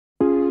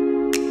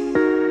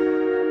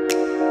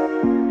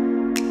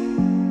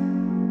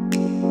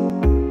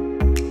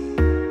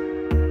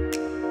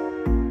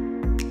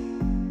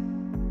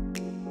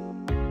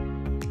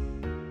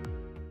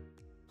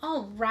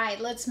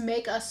let's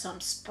make us some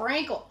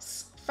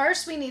sprinkles.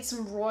 First, we need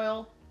some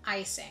royal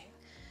icing.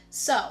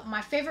 So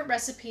my favorite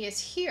recipe is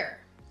here.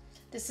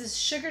 This is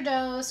Sugar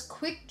Dough's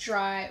quick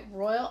dry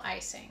royal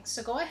icing.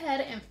 So go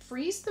ahead and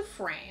freeze the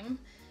frame.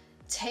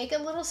 Take a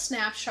little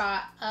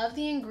snapshot of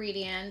the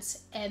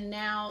ingredients and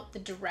now the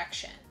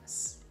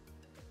directions.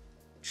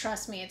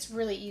 Trust me, it's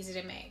really easy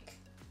to make.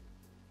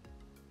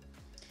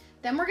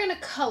 Then we're gonna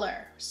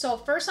color. So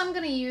first I'm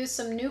gonna use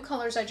some new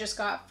colors I just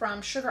got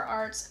from Sugar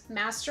Art's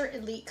Master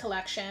Elite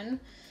Collection.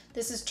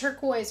 This is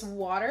Turquoise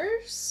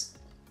Waters.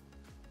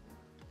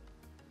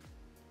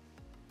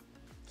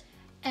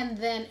 And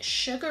then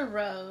Sugar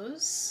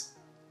Rose.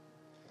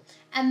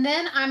 And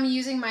then I'm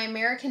using my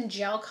American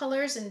Gel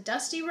colors in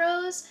Dusty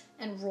Rose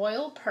and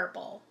Royal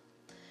Purple.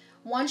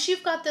 Once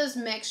you've got those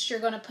mixed,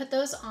 you're going to put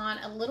those on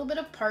a little bit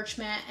of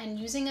parchment, and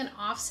using an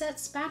offset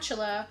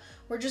spatula,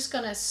 we're just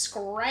going to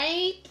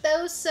scrape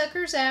those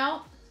suckers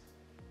out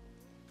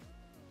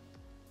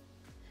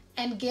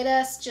and get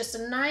us just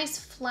a nice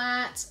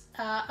flat,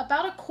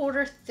 about a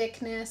quarter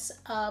thickness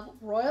of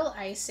royal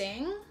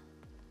icing.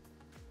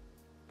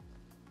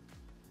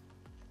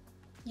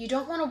 You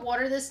don't want to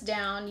water this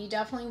down. You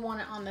definitely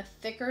want it on the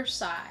thicker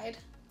side.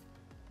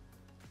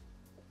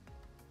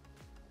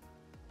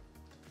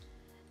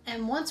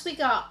 And once we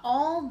got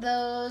all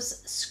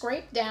those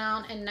scraped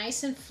down and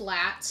nice and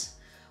flat,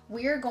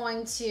 we're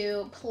going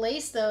to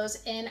place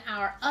those in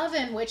our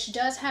oven, which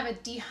does have a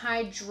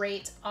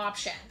dehydrate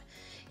option.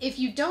 If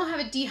you don't have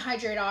a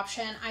dehydrate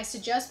option, I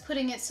suggest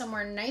putting it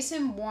somewhere nice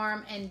and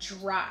warm and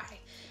dry.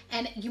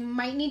 And you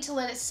might need to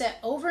let it sit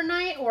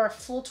overnight or a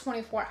full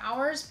 24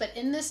 hours, but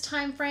in this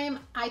time frame,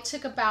 I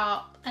took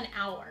about an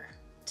hour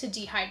to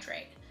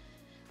dehydrate.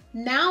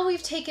 Now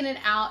we've taken it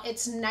out,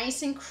 it's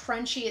nice and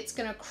crunchy, it's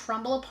gonna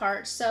crumble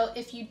apart. So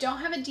if you don't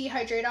have a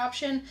dehydrate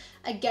option,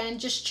 again,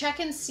 just check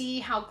and see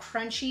how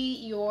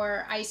crunchy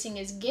your icing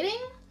is getting,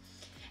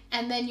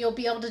 and then you'll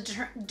be able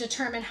to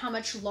determine how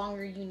much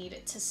longer you need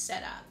it to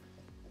set up.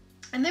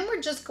 And then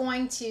we're just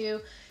going to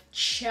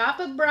chop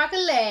a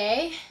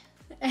broccoli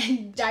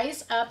and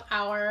dice up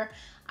our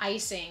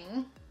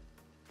icing.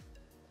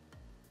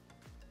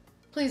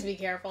 Please be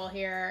careful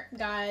here,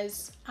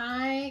 guys.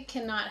 I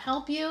cannot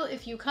help you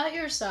if you cut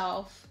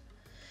yourself.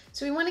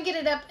 So we want to get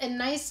it up in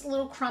nice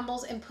little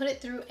crumbles and put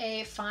it through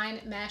a fine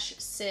mesh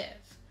sieve.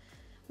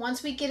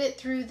 Once we get it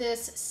through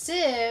this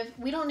sieve,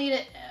 we don't need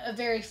it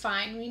very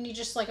fine. We need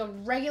just like a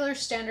regular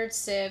standard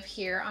sieve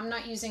here. I'm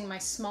not using my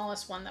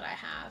smallest one that I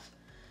have.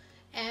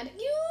 And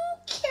you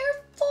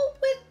careful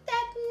with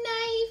that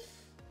knife.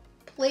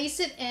 Place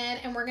it in,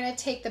 and we're going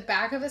to take the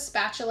back of a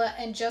spatula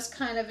and just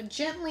kind of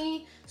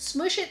gently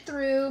smush it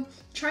through,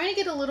 trying to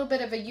get a little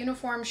bit of a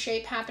uniform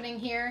shape happening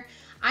here.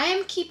 I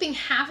am keeping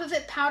half of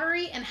it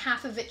powdery and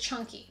half of it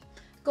chunky.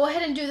 Go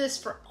ahead and do this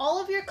for all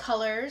of your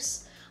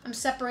colors. I'm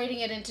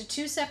separating it into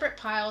two separate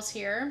piles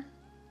here.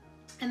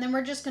 And then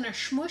we're just going to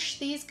smush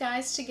these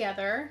guys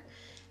together,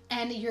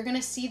 and you're going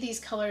to see these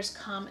colors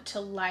come to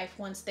life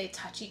once they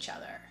touch each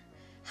other.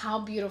 How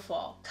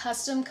beautiful.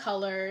 Custom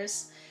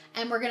colors.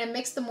 And we're going to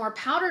mix the more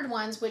powdered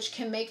ones, which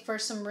can make for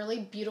some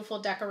really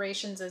beautiful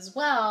decorations as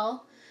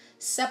well.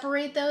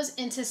 Separate those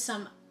into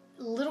some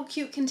little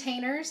cute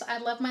containers. I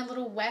love my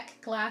little Weck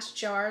glass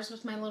jars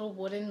with my little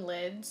wooden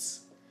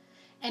lids.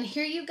 And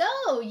here you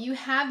go. You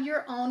have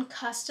your own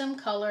custom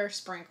color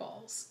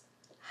sprinkles.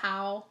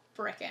 How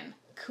frickin'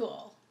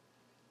 cool.